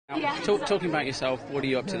Yeah. Talking about yourself, what are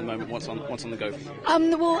you up to at the moment? What's on the go?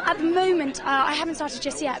 Well, at the moment, I haven't started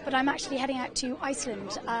just yet, but I'm actually heading out to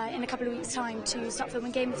Iceland in a couple of weeks' time to start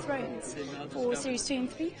filming Game of Thrones for Series 2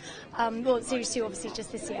 and 3. Well, Series 2 obviously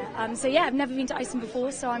just this year. So yeah, I've never been to Iceland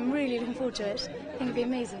before, so I'm really looking forward to it. I think it'll be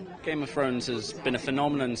amazing. Game of Thrones has been a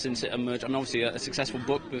phenomenon since it emerged, and obviously a successful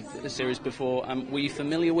book with the series before. Were you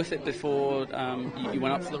familiar with it before you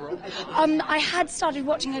went up for the role? I had started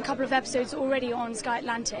watching a couple of episodes already on Sky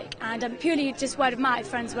Atlantic, and purely just word of mouth,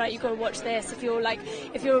 friends were like, "You've got to watch this if you're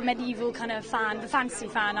a medieval kind of fan, the fantasy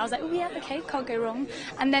fan." I was like, "Oh yeah, okay, can't go wrong."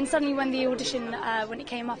 And then suddenly, when the audition when it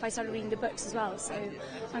came up, I started reading the books as well. So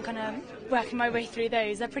I'm kind of working my way through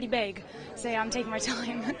those. They're pretty big, so yeah, I'm taking my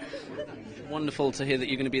time. Wonderful to hear that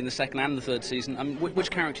you're going to be in the second and the third season.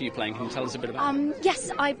 Which character are you playing? Can you tell us a bit about it?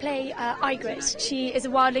 Yes, I play Ygritte. She is a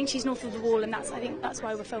wildling. She's north of the wall, and I think that's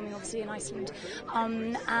why we're filming, obviously, in Iceland.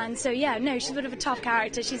 And so, yeah, no, she's a bit of a tough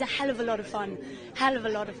character. She's a hell of a lot of fun. Hell of a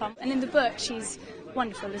lot of fun. And in the book, she's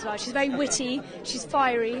wonderful as well. She's very witty, she's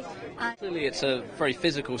fiery. Clearly it's a very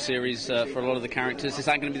physical series for a lot of the characters. Is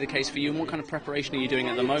that going to be the case for you? And what kind of preparation are you doing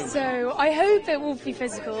at the moment? So I hope it will be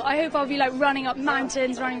physical. I hope I'll be like running up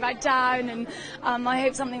mountains, running back down, and I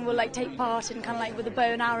hope something will like take part in kind of like with a bow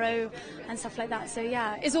and arrow and stuff like that. So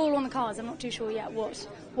yeah, it's all on the cards. I'm not too sure yet what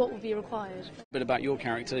will be required. A bit about your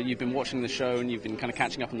character. You've been watching the show and you've been kind of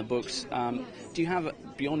catching up on the books. Do you have,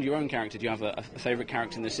 beyond your own character, do you have a favourite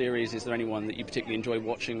character in the series? Is there anyone that you particularly enjoy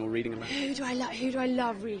watching or reading about? Who do I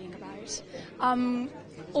love reading about?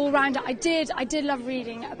 All round, I did love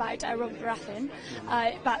reading about Robert Baratheon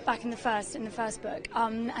back in the first book,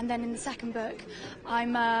 and then in the second book,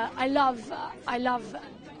 I love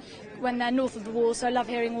when they're north of the wall. So I love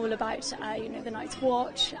hearing all about the Night's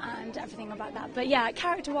Watch and everything about that. But yeah,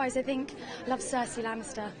 character-wise, I think I love Cersei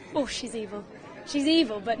Lannister. Oh, she's evil. She's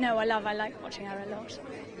evil, but no, I like watching her a lot.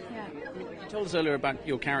 Yeah. You told us earlier about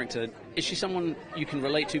your character. Is she someone you can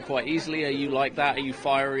relate to quite easily? Are you like that? Are you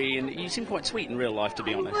fiery? And you seem quite sweet in real life, to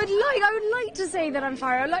be honest. I would like to say that I'm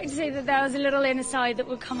fiery. I'd like to say that there was a little inner side that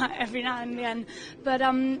would come out every now and then. But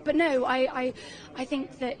no, I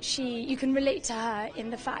think that you can relate to her in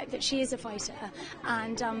the fact that she is a fighter,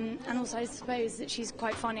 and also I suppose that she's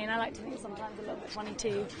quite funny, and I like to think sometimes a little bit funny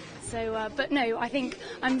too. So, but no, I think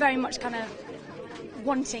I'm very much kind of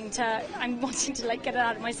wanting to like get it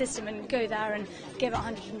out of my system and go there and give it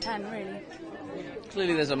 110, really.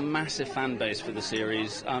 Clearly there's a massive fan base for the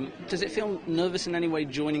series. Does it feel nervous in any way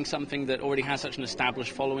joining something that already has such an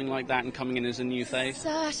established following like that and coming in as a new face?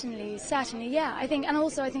 Certainly, yeah. I think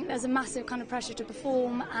there's a massive kind of pressure to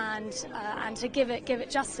perform and to give it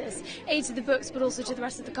justice, to the books, but also to the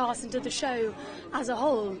rest of the cast and to the show as a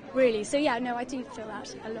whole, really. So yeah, no, I do feel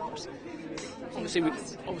that a lot. Obviously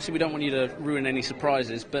we don't want you to ruin any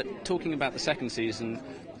surprises, but talking about the second season,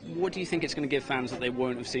 what do you think it's going to give fans that they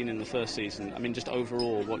won't have seen in the first season? I mean, just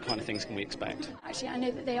overall, what kind of things can we expect? Actually, I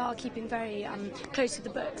know that they are keeping very close to the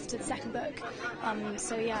books, to the second book.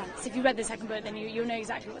 So yeah, so if you read the second book, then you'll know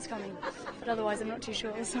exactly what's coming. But otherwise, I'm not too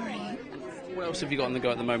sure. Sorry. What else have you got on the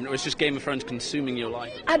go at the moment? Or is just Game of Thrones consuming your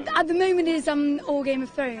life? At the moment, is all Game of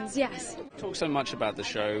Thrones. Yes. Talk so much about the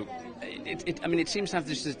show. It seems to have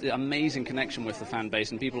this amazing connection with the fan base,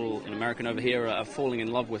 and people in America and over here are falling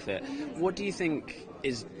in love with it. What do you think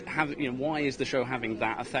why is the show having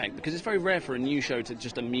that effect? Because it's very rare for a new show to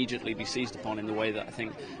just immediately be seized upon in the way that I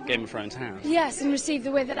think Game of Thrones has. Yes, and received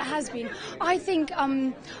the way that it has been. I think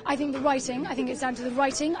the writing. I think it's down to the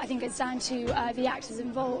writing. I think it's down to the actors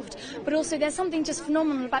involved. But also, there's something just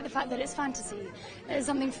phenomenal about the fact that it's fantasy. There's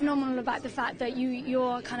something phenomenal about the fact that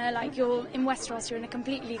you're kind of like you're in Westeros. You're in a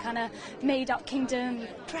completely kind of made-up kingdom.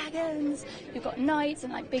 You've got dragons. You've got knights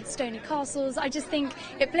and like big stony castles. I just think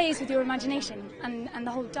it plays with your imagination and the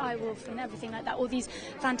whole direwolf and everything like that, all these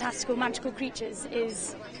fantastical, magical creatures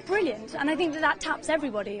is brilliant, and I think that taps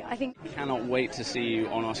everybody. I think. Cannot wait to see you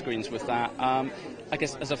on our screens with that. I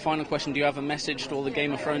guess as a final question, do you have a message to all the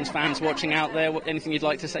Game of Thrones fans watching out there? Anything you'd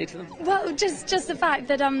like to say to them? Well, just the fact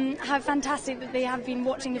that how fantastic that they have been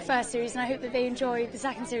watching the first series, and I hope that they enjoy the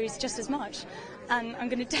second series just as much. And I'm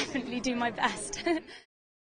going to definitely do my best.